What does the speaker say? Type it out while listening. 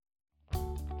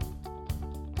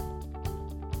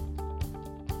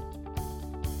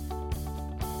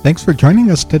Thanks for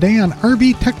joining us today on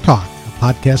RV Tech Talk, a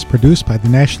podcast produced by the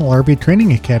National RV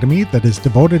Training Academy that is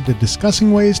devoted to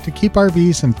discussing ways to keep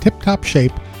RVs in tip-top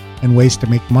shape and ways to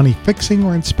make money fixing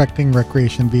or inspecting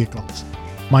recreation vehicles.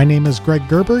 My name is Greg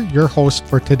Gerber, your host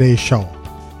for today's show.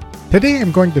 Today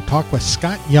I'm going to talk with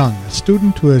Scott Young, a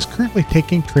student who is currently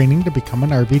taking training to become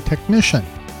an RV technician.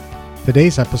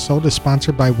 Today's episode is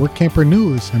sponsored by Work Camper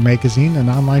News, a magazine and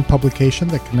online publication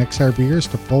that connects RVers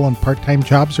to full and part-time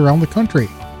jobs around the country.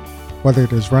 Whether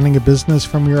it is running a business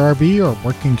from your RV or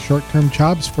working short-term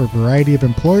jobs for a variety of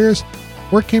employers,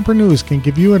 Work Camper News can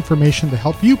give you information to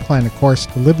help you plan a course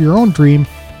to live your own dream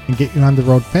and get you on the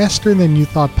road faster than you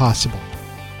thought possible.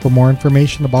 For more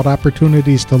information about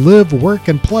opportunities to live, work,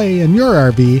 and play in your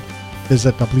RV,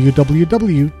 visit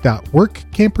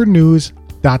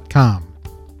www.workcampernews.com.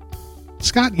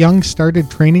 Scott Young started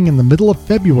training in the middle of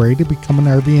February to become an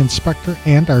RV inspector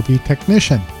and RV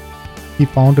technician.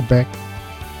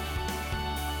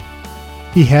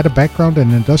 He had a background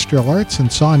in industrial arts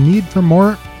and saw a need for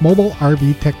more mobile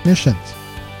RV technicians.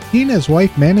 He and his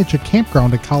wife manage a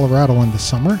campground in Colorado in the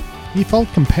summer. He felt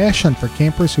compassion for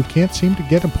campers who can't seem to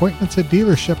get appointments at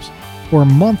dealerships for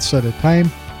months at a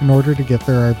time in order to get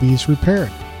their RVs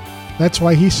repaired. That's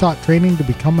why he sought training to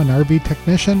become an RV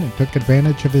technician and took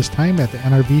advantage of his time at the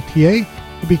NRVTA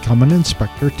to become an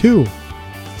inspector too.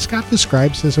 Scott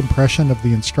describes his impression of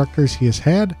the instructors he has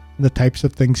had and the types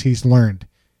of things he's learned.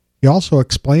 He also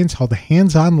explains how the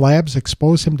hands-on labs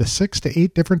expose him to 6 to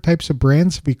 8 different types of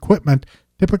brands of equipment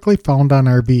typically found on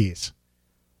RVs.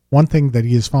 One thing that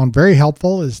he has found very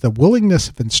helpful is the willingness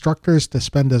of instructors to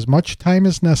spend as much time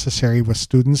as necessary with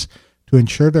students to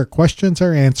ensure their questions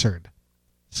are answered.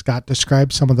 Scott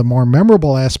describes some of the more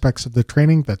memorable aspects of the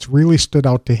training that's really stood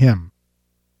out to him.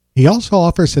 He also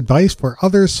offers advice for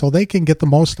others so they can get the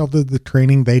most out of the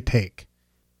training they take.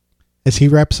 As he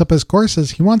wraps up his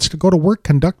courses, he wants to go to work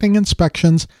conducting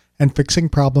inspections and fixing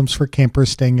problems for campers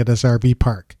staying at his RV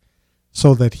park.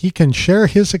 So that he can share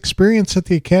his experience at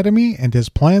the Academy and his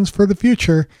plans for the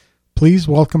future, please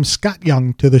welcome Scott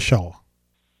Young to the show.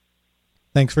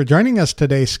 Thanks for joining us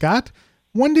today, Scott.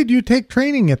 When did you take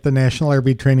training at the National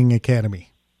RV Training Academy?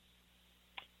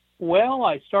 Well,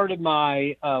 I started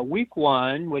my week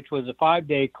one, which was a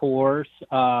 5-day course,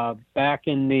 back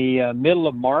in the middle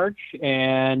of March,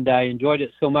 and I enjoyed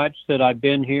it so much that I've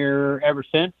been here ever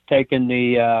since, taking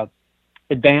the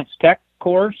advanced tech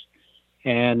course,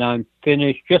 and I'm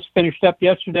just finished up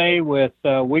yesterday with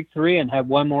week 3 and have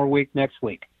one more week next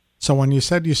week. So when you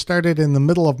said you started in the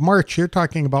middle of March, you're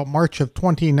talking about March of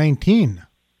 2019.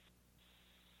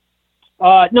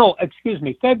 No, excuse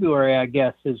me. February, I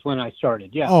guess, is when I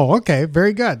started. Yeah. Oh, okay.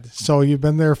 Very good. So you've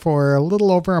been there for a little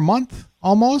over a month,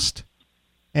 almost?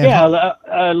 And yeah,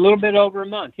 a little bit over a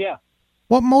month. Yeah.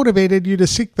 What motivated you to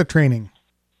seek the training?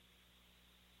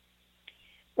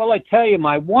 Well, I tell you,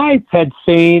 my wife had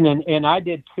seen, and I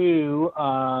did too,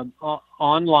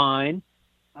 online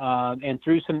and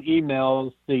through some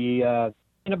emails, the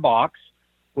in a box,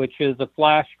 which is a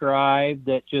flash drive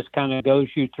that just kind of goes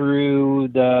you through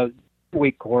the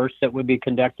week course that would be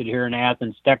conducted here in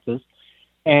Athens, Texas.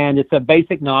 And it's a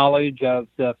basic knowledge of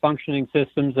the functioning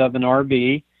systems of an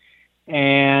RV.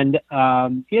 And,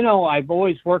 I've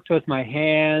always worked with my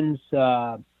hands.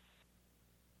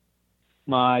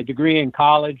 My degree in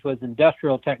college was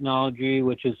industrial technology,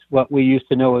 which is what we used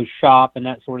to know as shop and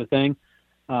that sort of thing.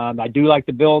 I do like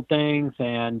to build things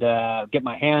and get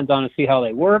my hands on and see how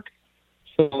they work.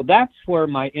 So that's where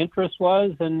my interest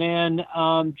was. And then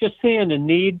just seeing the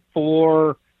need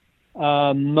for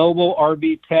mobile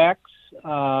RV techs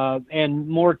and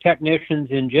more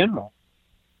technicians in general.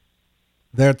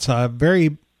 That's a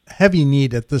very heavy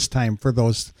need at this time for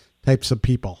those types of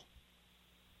people.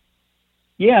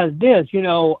 Yeah, it is.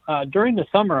 During the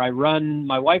summer,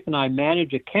 my wife and I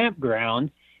manage a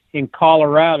campground in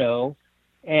Colorado,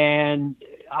 and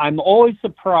I'm always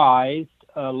surprised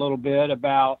a little bit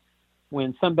about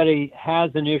when somebody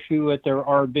has an issue with their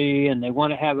RV and they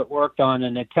want to have it worked on,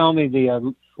 and they tell me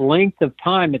the length of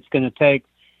time it's going to take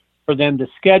for them to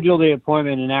schedule the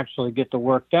appointment and actually get the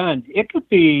work done. It could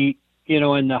be,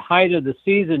 in the height of the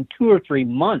season, 2 or 3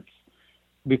 months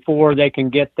before they can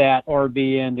get that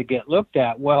RV in to get looked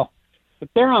at. Well, if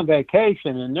they're on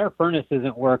vacation and their furnace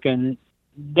isn't working,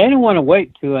 they don't want to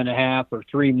wait 2.5 or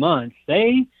 3 months.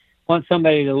 They want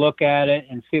somebody to look at it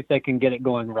and see if they can get it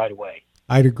going right away.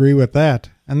 I'd agree with that.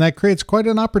 And that creates quite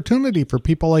an opportunity for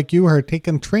people like you who are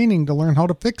taking training to learn how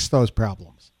to fix those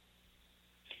problems.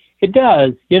 It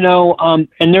does,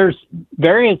 and there's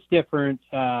various different,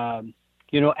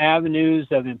 avenues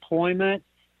of employment.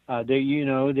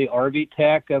 The RV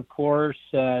tech, of course,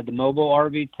 the mobile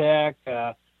RV tech,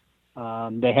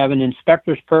 They have an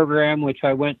inspectors program, which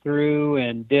I went through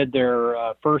and did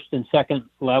their first and second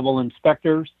level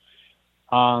inspectors.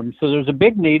 So there's a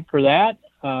big need for that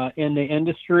in the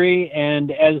industry.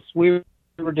 And as we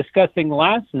were discussing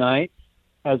last night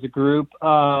as a group,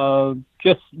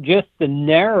 just the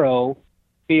narrow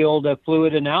field of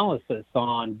fluid analysis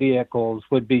on vehicles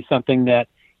would be something that,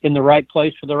 in the right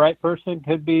place for the right person,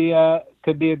 could be a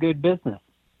good business.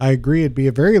 I agree. It'd be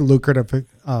a very lucrative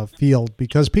field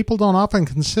because people don't often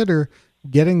consider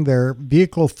getting their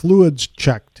vehicle fluids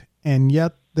checked. And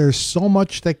yet there's so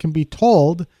much that can be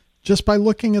told just by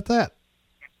looking at that.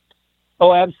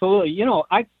 Oh, absolutely. You know,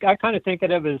 I kind of think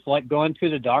of it as like going to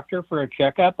the doctor for a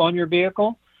checkup on your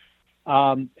vehicle.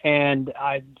 And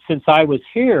since I was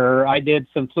here, I did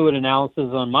some fluid analysis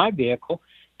on my vehicle.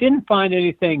 Didn't find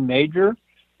anything major.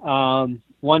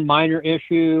 One minor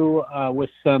issue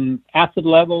with some acid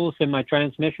levels in my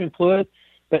transmission fluid,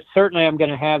 but certainly I'm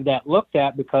going to have that looked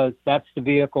at because that's the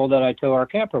vehicle that I tow our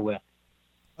camper with.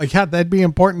 Yeah, that'd be an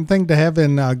important thing to have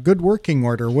in good working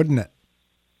order, wouldn't it?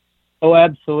 Oh,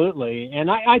 absolutely.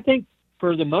 And I think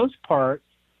for the most part,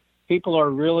 people are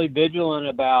really vigilant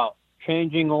about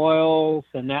changing oils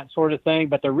and that sort of thing,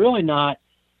 but they're really not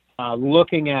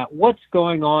looking at what's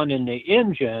going on in the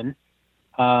engine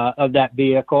of that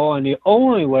vehicle. And the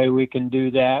only way we can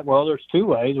do that, well, there's two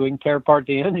ways. We can tear apart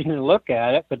the engine and look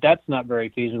at it, but that's not very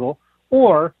feasible.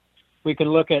 Or we can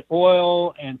look at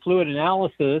oil and fluid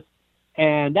analysis,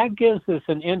 and that gives us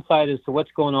an insight as to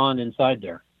what's going on inside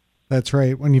there. That's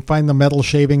right. When you find the metal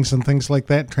shavings and things like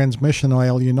that, transmission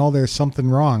oil, you know there's something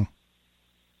wrong.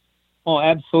 Oh,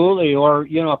 absolutely. Or,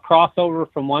 you know, a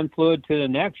crossover from one fluid to the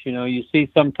next. You know, you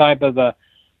see some type of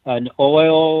an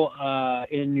oil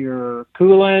in your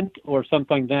coolant or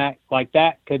something like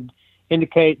that could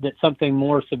indicate that something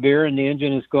more severe in the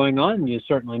engine is going on, and you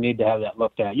certainly need to have that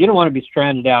looked at. You don't want to be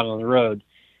stranded out on the road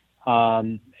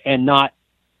and not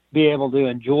be able to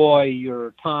enjoy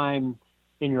your time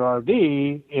in your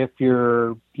RV if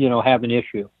you're, you know, have an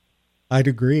issue. I'd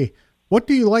agree. What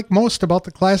do you like most about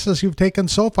the classes you've taken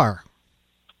so far?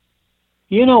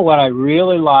 You know, what I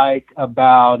really like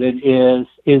about it is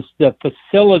the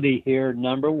facility here,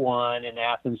 number one, in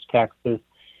Athens, Texas,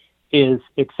 is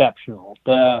exceptional.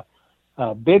 The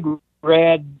Big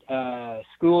Red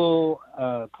school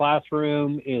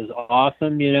classroom is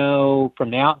awesome. You know, from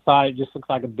the outside, it just looks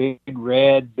like a big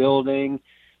red building.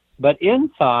 But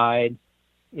inside,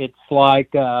 it's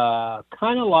like kind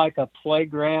of like a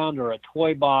playground or a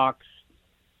toy box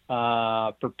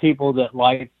for people that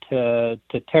like to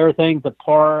tear things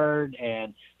apart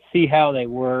and see how they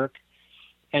work.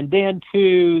 And then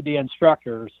to the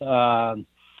instructors,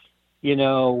 you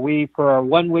know, for our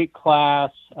 1 week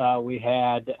class, we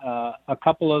had a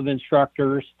couple of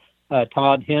instructors,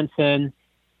 Todd Henson,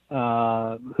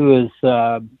 who is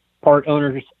part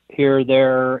owners here,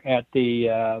 there at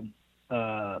the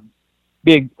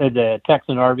the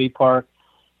Texan RV Park,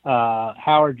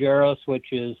 Howard Jaros,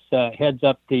 which is heads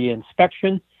up the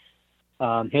inspection,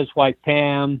 his wife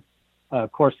Pam,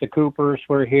 of course the Coopers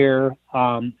were here,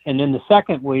 and then the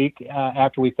second week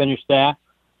after we finished that,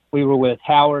 we were with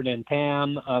Howard and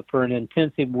Pam for an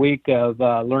intensive week of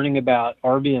learning about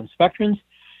RV inspections,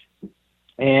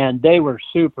 and they were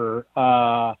super,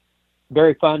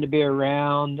 very fun to be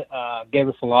around, gave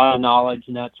us a lot of knowledge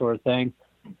and that sort of thing.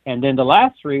 And then the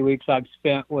last 3 weeks I've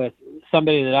spent with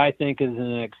somebody that I think is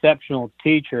an exceptional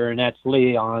teacher, and that's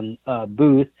Leon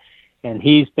Booth. And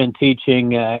he's been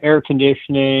teaching air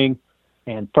conditioning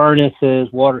and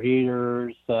furnaces, water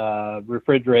heaters,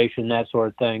 refrigeration, that sort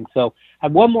of thing. So I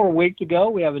have 1 more week to go.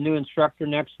 We have a new instructor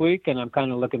next week, and I'm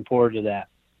kind of looking forward to that.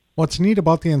 What's neat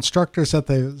about the instructors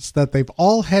that they've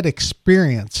all had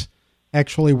experience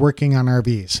actually working on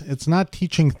RVs. It's not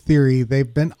teaching theory.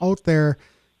 They've been out there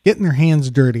getting their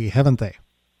hands dirty, haven't they?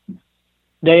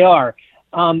 They are.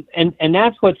 And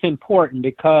that's what's important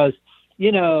because,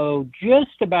 you know,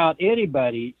 just about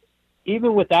anybody,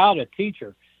 even without a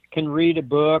teacher, can read a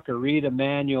book or read a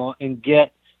manual and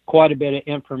get quite a bit of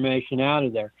information out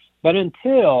of there. But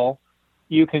until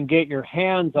you can get your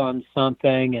hands on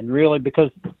something and really,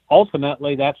 because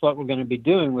ultimately that's what we're going to be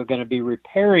doing. We're going to be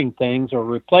repairing things or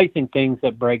replacing things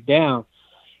that break down.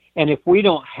 And if we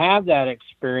don't have that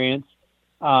experience,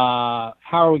 how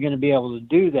are we going to be able to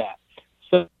do that?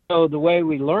 So the way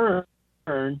we learn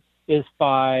is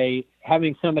by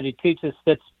having somebody teach us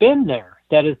that's been there,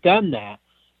 that has done that,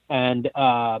 and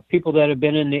people that have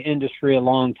been in the industry a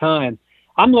long time.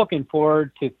 I'm looking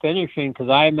forward to finishing because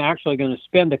I'm actually going to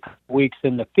spend a couple weeks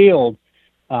in the field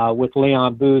with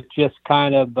Leon Booth, just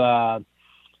kind of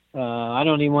I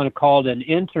don't even want to call it an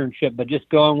internship, but just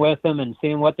going with them and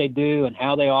seeing what they do and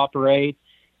how they operate.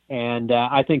 And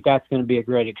I think that's going to be a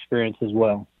great experience as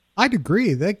well. I'd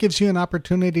agree. That gives you an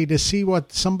opportunity to see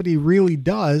what somebody really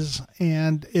does,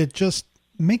 and it just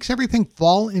makes everything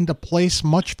fall into place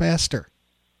much faster.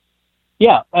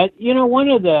 Yeah, one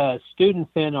of the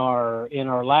students in our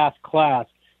last class,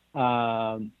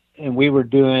 and we were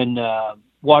doing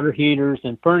water heaters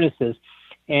and furnaces,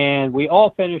 and we all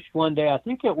finished one day. I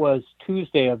think it was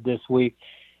Tuesday of this week,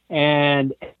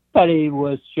 and everybody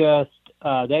was just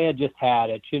they had just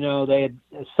had it. They had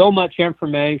so much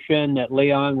information that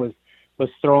Leon was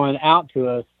throwing out to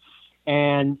us,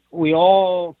 and we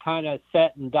all kind of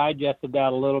sat and digested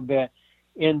that a little bit,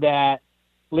 in that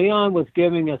Leon was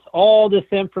giving us all this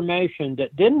information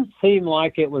that didn't seem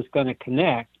like it was going to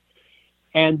connect.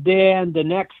 And then the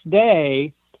next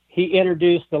day, he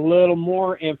introduced a little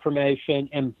more information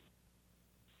and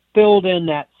filled in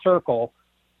that circle.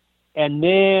 And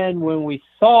then when we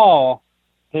saw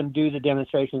him do the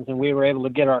demonstrations and we were able to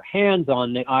get our hands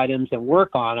on the items and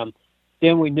work on them,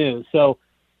 then we knew. So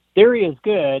theory is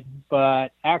good,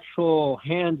 but actual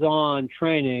hands-on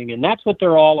training, and that's what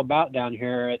they're all about down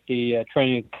here at the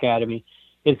Training Academy,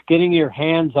 is getting your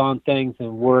hands on things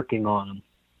and working on them.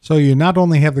 So you not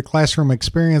only have the classroom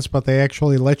experience, but they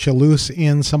actually let you loose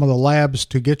in some of the labs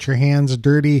to get your hands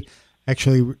dirty,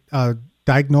 actually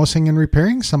diagnosing and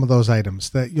repairing some of those items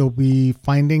that you'll be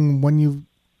finding when you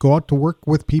go out to work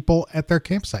with people at their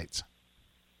campsites.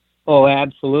 Oh,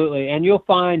 absolutely. And you'll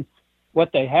find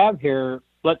what they have here.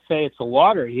 Let's say it's a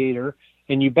water heater,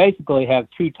 and you basically have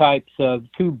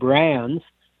two brands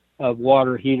of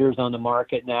water heaters on the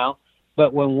market now.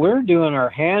 But when we're doing our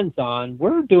hands-on,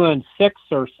 we're doing 6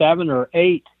 or 7 or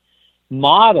 8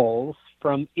 models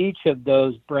from each of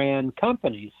those brand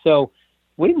companies. So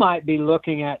we might be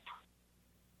looking at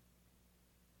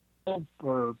 12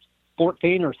 or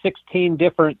 14 or 16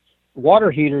 different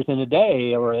water heaters in a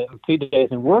day or 2 days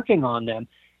and working on them.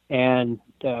 And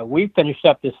we finished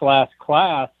up this last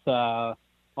class on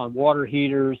water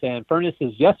heaters and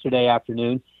furnaces yesterday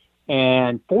afternoon,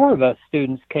 and 4 of us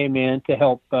students came in to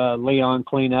help Leon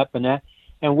clean up and that.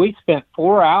 And we spent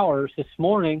 4 hours this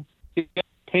morning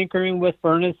tinkering with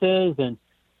furnaces and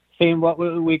seeing what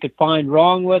we could find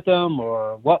wrong with them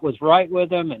or what was right with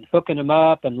them, and hooking them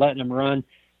up and letting them run.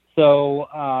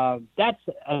 So that's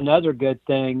another good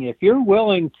thing. If you're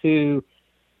willing to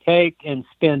take and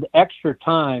spend extra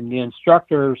time, the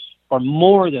instructors are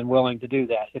more than willing to do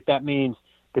that. If that means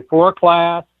before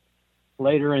class,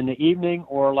 later in the evening,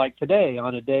 or like today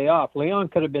on a day off. Leon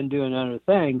could have been doing other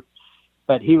things,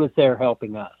 but he was there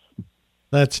helping us.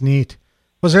 That's neat.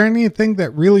 Was there anything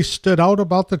that really stood out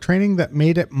about the training that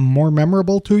made it more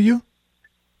memorable to you?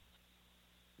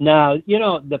 No,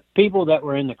 the people that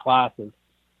were in the classes.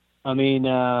 I mean,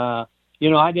 none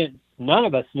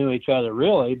of us knew each other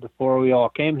really before we all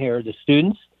came here, the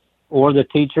students or the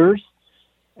teachers.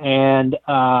 And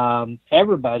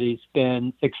everybody's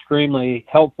been extremely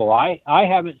helpful. I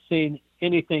haven't seen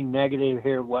anything negative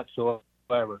here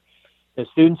whatsoever. The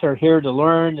students are here to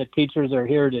learn. The teachers are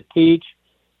here to teach.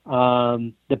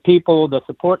 The people, the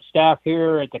support staff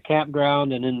here at the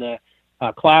campground and in the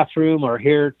classroom are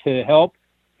here to help.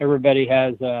 Everybody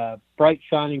has a bright,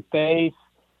 shining face.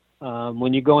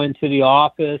 When you go into the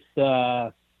office,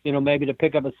 maybe to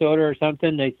pick up a soda or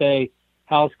something, they say,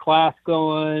 "How's class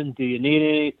going? Do you need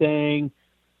anything?"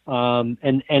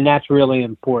 And that's really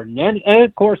important. And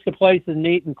of course, the place is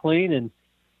neat and clean,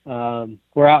 and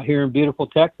we're out here in beautiful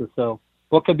Texas, so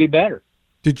what could be better?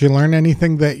 Did you learn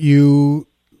anything that you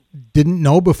didn't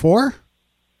know before?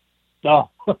 No,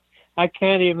 I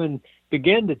can't even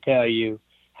begin to tell you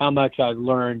how much I've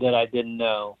learned that I didn't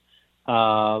know.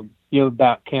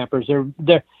 About campers.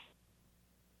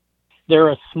 They're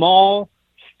a small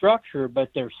structure, but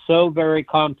they're so very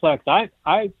complex.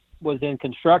 I was in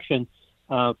construction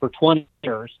for 20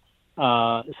 years,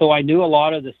 so I knew a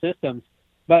lot of the systems,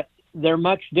 but they're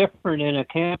much different in a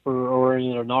camper or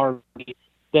in an RV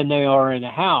than they are in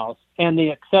a house. And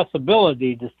the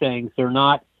accessibility to things, they're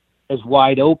not as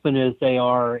wide open as they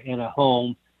are in a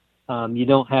home. You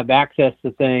don't have access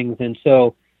to things, and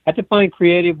so I have to find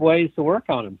creative ways to work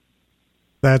on them.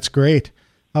 That's great.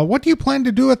 What do you plan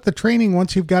to do at the training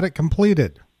once you've got it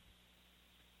completed?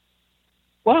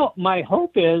 Well, my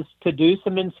hope is to do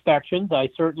some inspections. I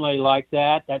certainly like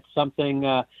that. That's something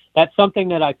that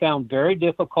I found very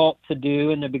difficult to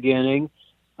do in the beginning.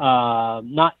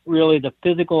 Not really the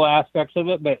physical aspects of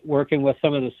it, but working with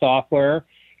some of the software.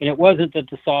 And it wasn't that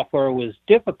the software was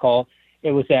difficult.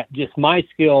 It was that just my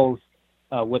skills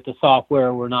with the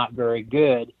software were not very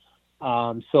good.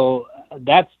 So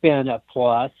that's been a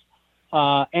plus.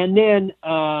 And then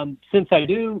since I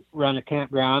do run a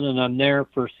campground and I'm there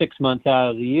for 6 months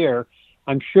out of the year,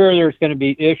 I'm sure there's going to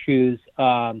be issues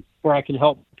where I can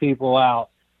help people out.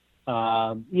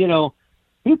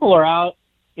 People are out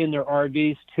in their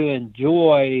RVs to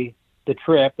enjoy the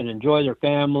trip and enjoy their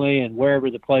family and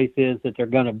wherever the place is that they're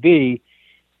going to be.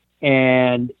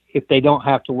 And if they don't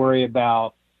have to worry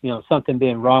about, something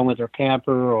being wrong with their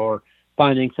camper or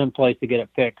finding some place to get it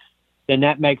fixed, then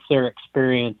that makes their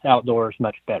experience outdoors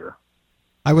much better.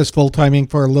 I was full-timing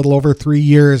for a little over 3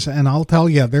 years, and I'll tell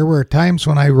you, there were times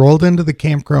when I rolled into the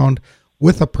campground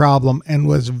with a problem and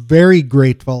was very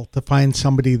grateful to find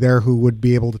somebody there who would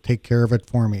be able to take care of it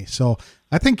for me. So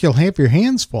I think you'll have your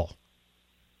hands full.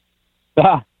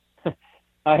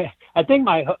 I think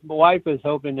my wife is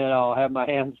hoping that I'll have my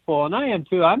hands full, and I am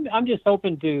too. I'm just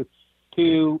hoping to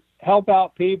help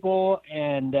out people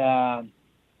and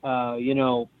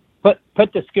put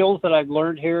the skills that I've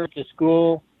learned here at the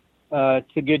school to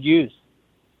good use.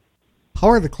 How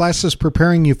are the classes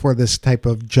preparing you for this type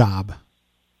of job?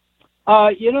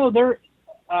 They're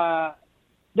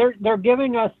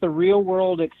giving us the real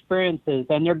world experiences,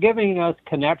 and they're giving us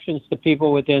connections to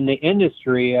people within the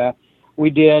industry. We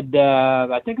did,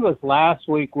 I think it was last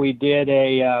week, we did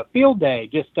a field day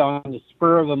just on the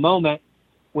spur of a moment.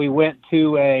 We went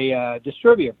to a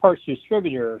parts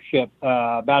distributorship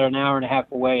about an hour and a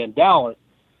half away in Dallas.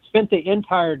 Spent the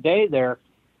entire day there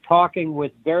talking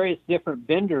with various different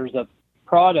vendors of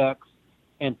products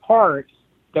and parts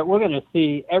that we're going to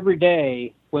see every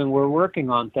day when we're working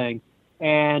on things.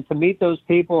 And to meet those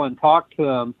people and talk to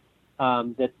them,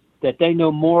 that they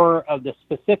know more of the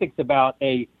specifics about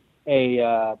a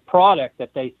product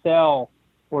that they sell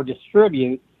or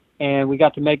distribute. And we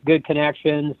got to make good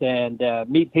connections and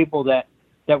meet people that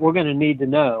we're going to need to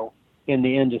know in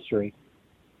the industry.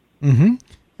 Mm-hmm.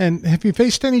 And have you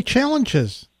faced any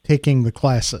challenges taking the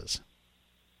classes?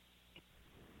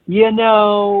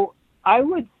 I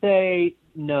would say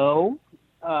no.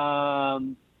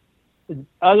 Other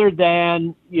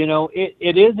than,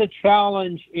 it is a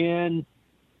challenge in,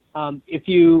 if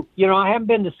I haven't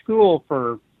been to school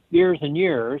for years and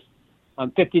years.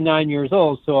 I'm 59 years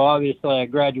old, so obviously I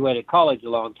graduated college a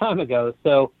long time ago.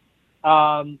 So,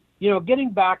 getting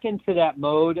back into that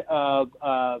mode of,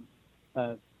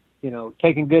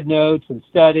 taking good notes and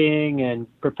studying and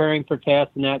preparing for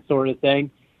tests and that sort of thing.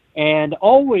 And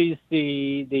always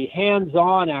the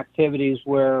hands-on activities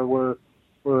where we're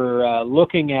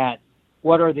looking at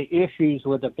what are the issues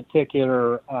with a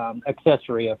particular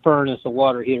accessory, a furnace, a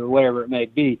water heater, whatever it may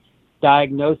be,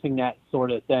 diagnosing that sort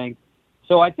of thing.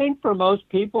 So I think for most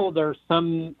people, there's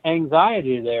some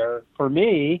anxiety there. For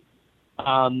me,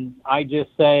 I just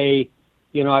say,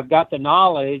 I've got the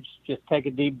knowledge, just take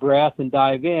a deep breath and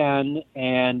dive in.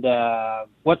 And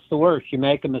what's the worst? You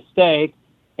make a mistake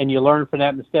and you learn from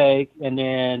that mistake. And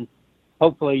then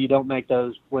hopefully you don't make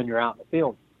those when you're out in the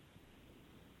field.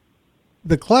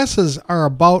 The classes are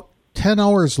about 10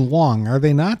 hours long, are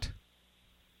they not?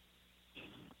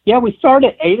 Yeah, we start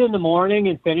at 8 in the morning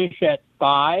and finish at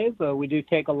 5. We do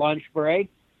take a lunch break.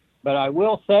 But I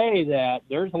will say that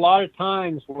there's a lot of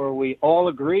times where we all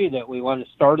agree that we want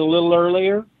to start a little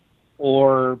earlier,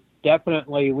 or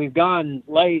definitely we've gone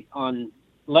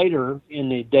later in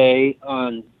the day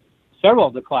on several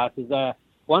of the classes.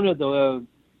 One of the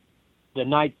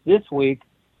nights this week,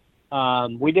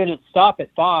 we didn't stop at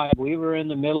 5. We were in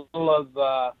the middle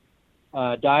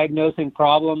of diagnosing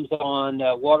problems on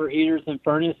water heaters and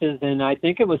furnaces, and I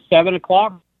think it was 7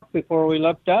 o'clock before we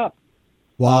looked up.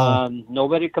 Wow.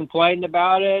 Nobody complained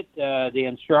about it. The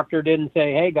instructor didn't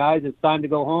say, hey, guys, it's time to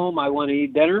go home. I want to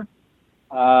eat dinner.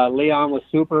 Leon was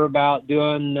super about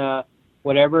doing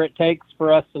whatever it takes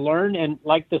for us to learn. And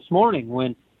like this morning,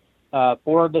 when 4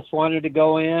 of us wanted to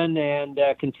go in and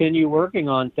continue working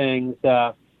on things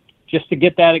just to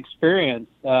get that experience,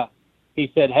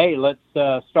 he said, hey, let's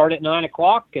start at 9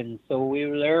 o'clock. And so we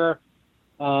were there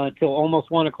till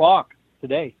almost 1 o'clock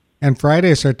today. And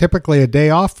Fridays are typically a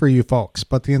day off for you folks,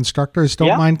 but the instructors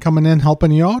don't mind coming in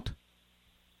helping you out?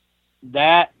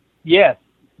 Yes.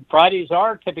 Fridays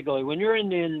are typically, when you're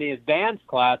in the advanced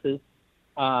classes,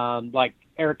 like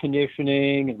air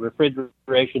conditioning and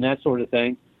refrigeration, that sort of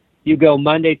thing, you go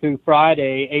Monday through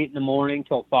Friday, 8 in the morning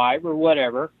till 5 or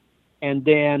whatever, and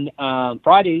then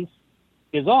Fridays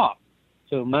is off.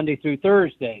 So Monday through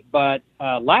Thursday. But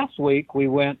last week we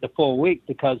went the full week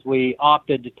because we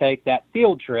opted to take that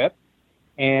field trip,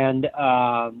 and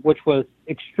which was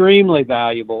extremely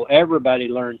valuable. Everybody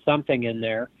learned something in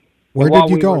there. Where did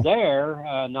you go? While we were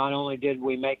there, not only did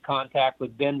we make contact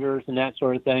with vendors and that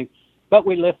sort of thing, but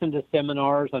we listened to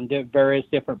seminars on various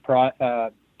different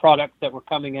products that were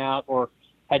coming out or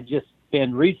had just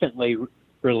been recently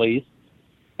released.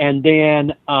 And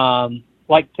then,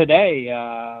 like today,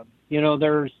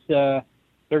 there's a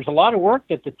lot of work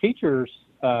that the teachers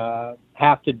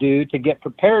have to do to get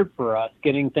prepared for us,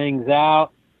 getting things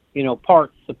out,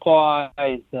 parts,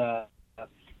 supplies,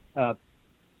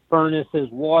 furnaces,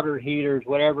 water heaters,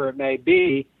 whatever it may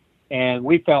be. And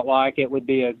we felt like it would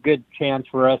be a good chance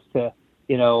for us to,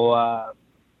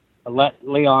 let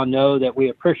Leon know that we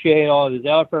appreciate all of his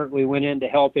effort. We went in to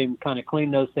help him kind of clean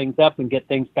those things up and get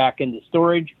things back into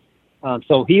storage,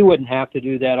 so he wouldn't have to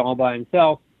do that all by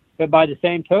himself. But by the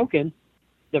same token,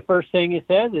 the first thing he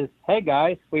says is, "Hey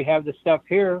guys, we have the stuff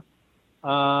here.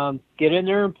 Get in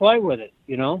there and play with it.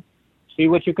 See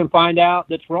what you can find out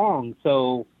that's wrong."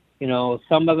 So,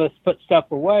 some of us put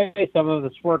stuff away, some of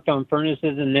us worked on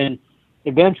furnaces, and then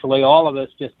eventually all of us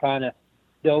just kind of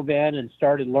dove in and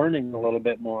started learning a little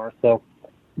bit more. So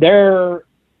the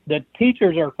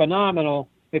teachers are phenomenal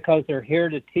because they're here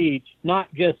to teach, not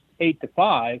just 8 to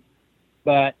 5,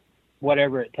 but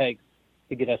whatever it takes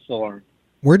to get us to learn.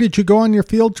 Where did you go on your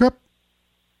field trip?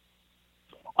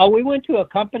 We went to a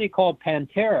company called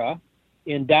Pantera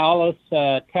in Dallas,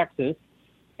 Texas,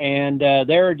 and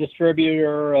they're a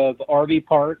distributor of RV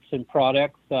parts and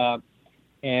products. And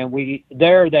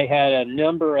they had a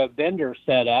number of vendors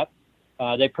set up.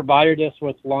 They provided us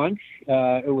with lunch.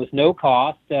 It was no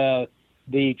cost. The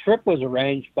trip was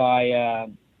arranged by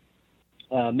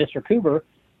Mr. Cooper,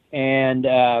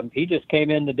 and he just came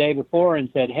in the day before and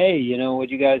said, "Hey, would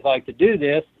you guys like to do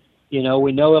this? We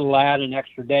know it'll add an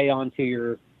extra day onto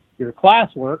your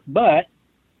classwork, but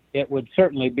it would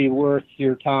certainly be worth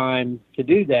your time to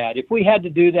do that." If we had to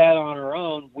do that on our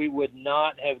own, we would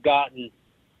not have gotten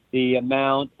the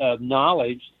amount of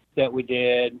knowledge that we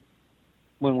did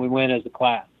when we went as a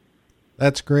class.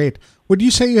 That's great. Would you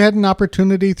say you had an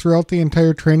opportunity throughout the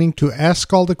entire training to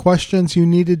ask all the questions you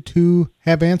needed to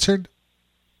have answered?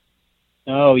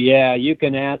 Oh, yeah. You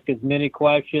can ask as many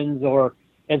questions or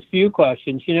as few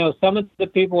questions. Some of the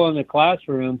people in the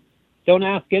classroom don't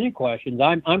ask any questions.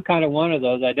 I'm kind of one of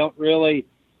those. I don't really,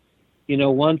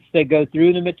 once they go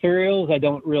through the materials, I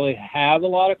don't really have a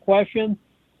lot of questions.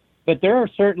 But there are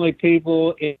certainly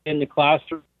people in the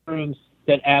classrooms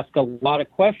that ask a lot of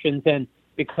questions, and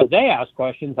because they ask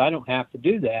questions, I don't have to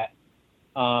do that.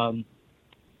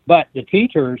 But the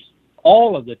teachers,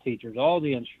 all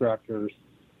the instructors,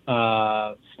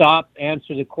 stop,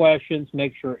 answer the questions,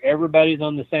 make sure everybody's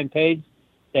on the same page.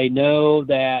 They know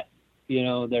that,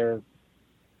 they're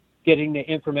getting the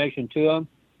information to them,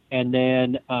 and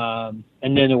then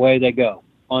away they go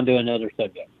on to another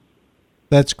subject.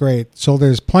 That's great. So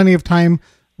there's plenty of time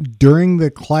during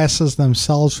the classes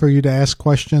themselves for you to ask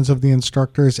questions of the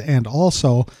instructors, and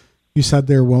also you said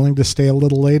they're willing to stay a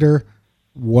little later,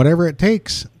 whatever it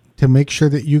takes, to make sure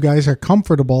that you guys are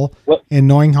comfortable in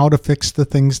knowing how to fix the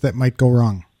things that might go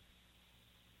wrong.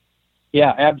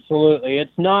 Yeah, absolutely.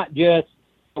 It's not just,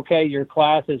 okay, your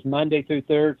class is Monday through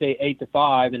Thursday, 8 to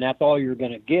 5, and that's all you're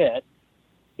going to get.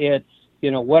 It's,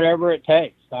 whatever it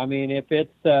takes. I mean, if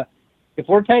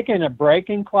we're taking a break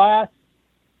in class,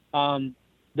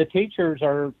 the teachers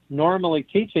are normally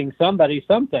teaching somebody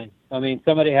something. I mean,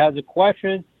 somebody has a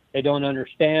question they don't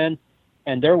understand,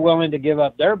 and they're willing to give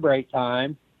up their break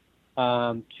time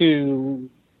to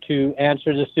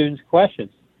answer the students'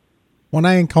 questions. When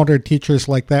I encountered teachers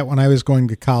like that when I was going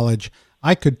to college,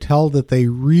 I could tell that they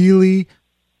really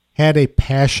had a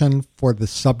passion for the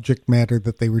subject matter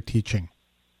that they were teaching.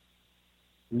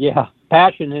 Yeah,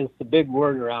 passion is the big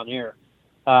word around here.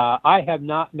 I have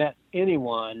not met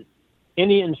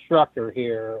any instructor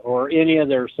here or any of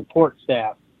their support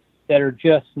staff that are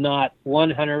just not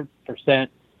 100%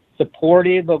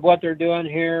 supportive of what they're doing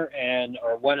here and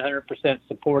are 100%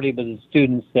 supportive of the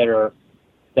students that are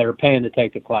paying to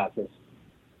take the classes.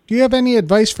 Do you have any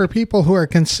advice for people who are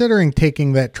considering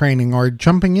taking that training or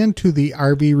jumping into the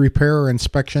RV repair or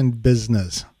inspection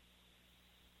business?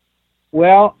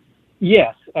 Well,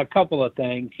 yes, a couple of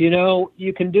things.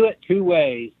 You can do it two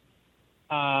ways.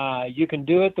 You can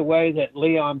do it the way that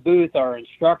Leon Booth, our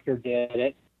instructor, did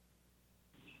it.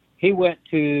 He went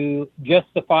to just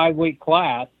the 5-week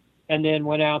class and then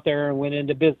went out there and went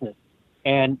into business.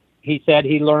 And he said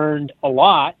he learned a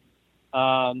lot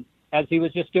as he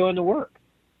was just doing the work.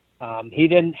 He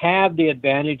didn't have the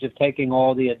advantage of taking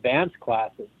all the advanced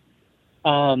classes.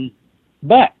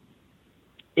 But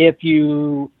if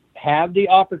you have the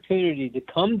opportunity to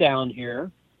come down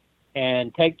here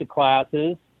and take the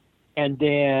classes, and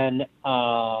then,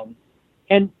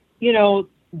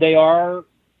 they are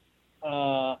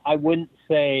I wouldn't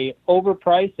say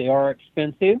overpriced. They are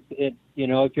expensive. If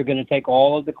you're going to take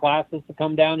all of the classes to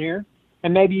come down here,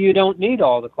 and maybe you don't need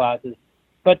all the classes,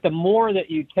 but the more that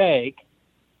you take,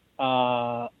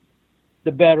 the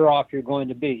better off you're going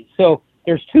to be. So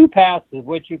there's two paths of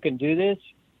which you can do this,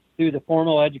 through the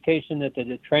formal education that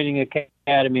the Training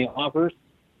Academy offers,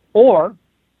 or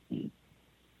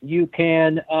you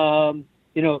can,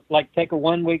 like take a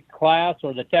 1 week class,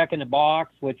 or the Tech in the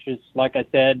Box, which is, like I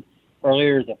said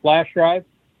earlier, is a flash drive,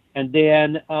 and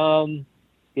then,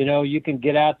 you can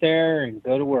get out there and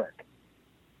go to work.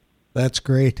 That's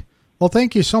great. Well,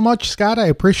 thank you so much, Scott. I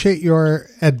appreciate your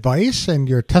advice and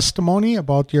your testimony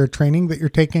about your training that you're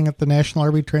taking at the National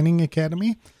RV Training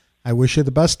Academy. I wish you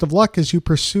the best of luck as you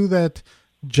pursue that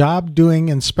job doing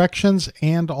inspections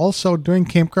and also doing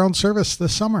campground service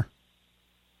this summer.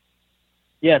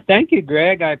 Yeah, thank you,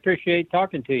 Greg. I appreciate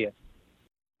talking to you.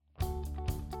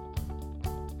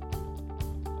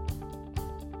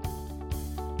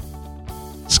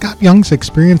 Scott Young's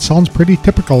experience sounds pretty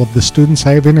typical of the students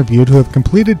I have interviewed who have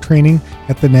completed training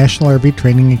at the National RV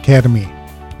Training Academy.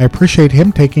 I appreciate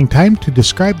him taking time to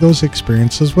describe those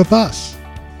experiences with us.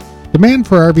 Demand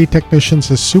for RV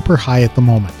technicians is super high at the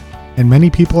moment, and many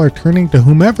people are turning to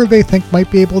whomever they think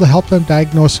might be able to help them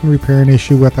diagnose and repair an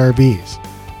issue with RVs.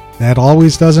 That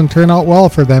always doesn't turn out well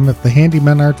for them if the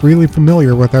handymen aren't really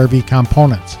familiar with RV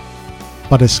components.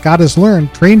 But as Scott has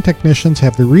learned, trained technicians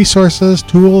have the resources,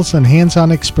 tools, and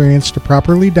hands-on experience to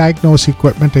properly diagnose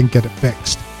equipment and get it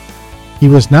fixed. He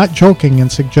was not joking in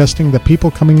suggesting that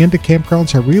people coming into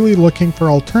campgrounds are really looking for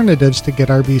alternatives to get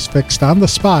RVs fixed on the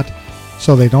spot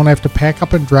so they don't have to pack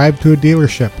up and drive to a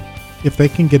dealership, if they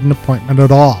can get an appointment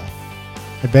at all.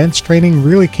 Advanced training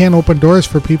really can open doors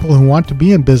for people who want to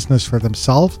be in business for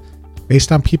themselves.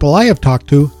 Based on people I have talked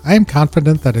to, I am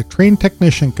confident that a trained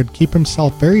technician could keep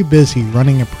himself very busy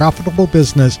running a profitable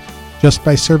business just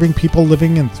by serving people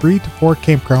living in 3 to 4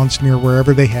 campgrounds near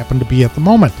wherever they happen to be at the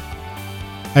moment.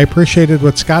 I appreciated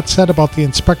what Scott said about the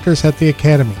inspectors at the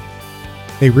Academy.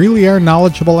 They really are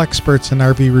knowledgeable experts in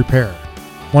RV repair.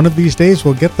 One of these days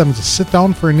we'll get them to sit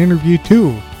down for an interview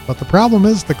too, but the problem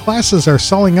is the classes are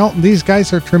selling out and these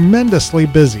guys are tremendously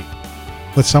busy.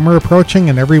 With summer approaching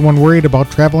and everyone worried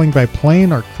about traveling by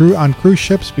plane or on cruise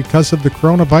ships because of the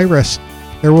coronavirus,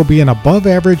 there will be an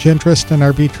above-average interest in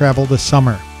RV travel this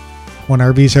summer. When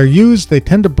RVs are used, they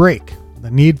tend to break.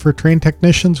 The need for trained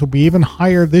technicians will be even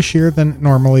higher this year than it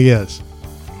normally is.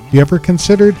 Have you ever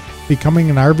considered becoming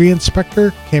an RV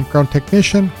inspector, campground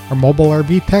technician, or mobile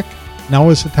RV tech? Now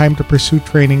is the time to pursue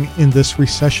training in this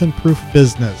recession-proof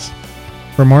business.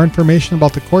 For more information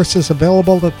about the courses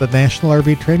available at the National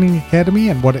RV Training Academy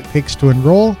and what it takes to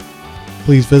enroll,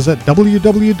 please visit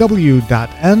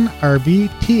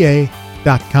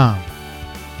www.nrvta.com.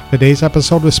 Today's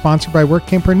episode was sponsored by Work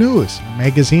Camper News, a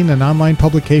magazine and online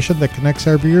publication that connects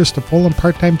RVers to full and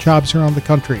part-time jobs around the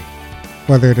country.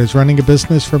 Whether it is running a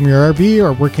business from your RV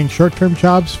or working short-term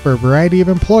jobs for a variety of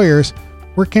employers,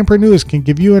 Work Camper News can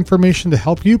give you information to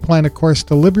help you plan a course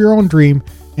to live your own dream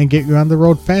and get you on the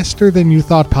road faster than you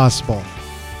thought possible.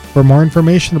 For more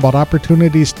information about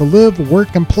opportunities to live,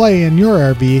 work, and play in your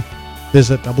RV,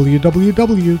 visit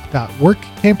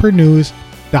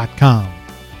www.workcampernews.com.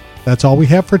 That's all we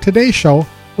have for today's show.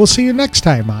 We'll see you next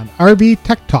time on RV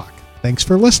Tech Talk. Thanks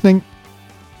for listening.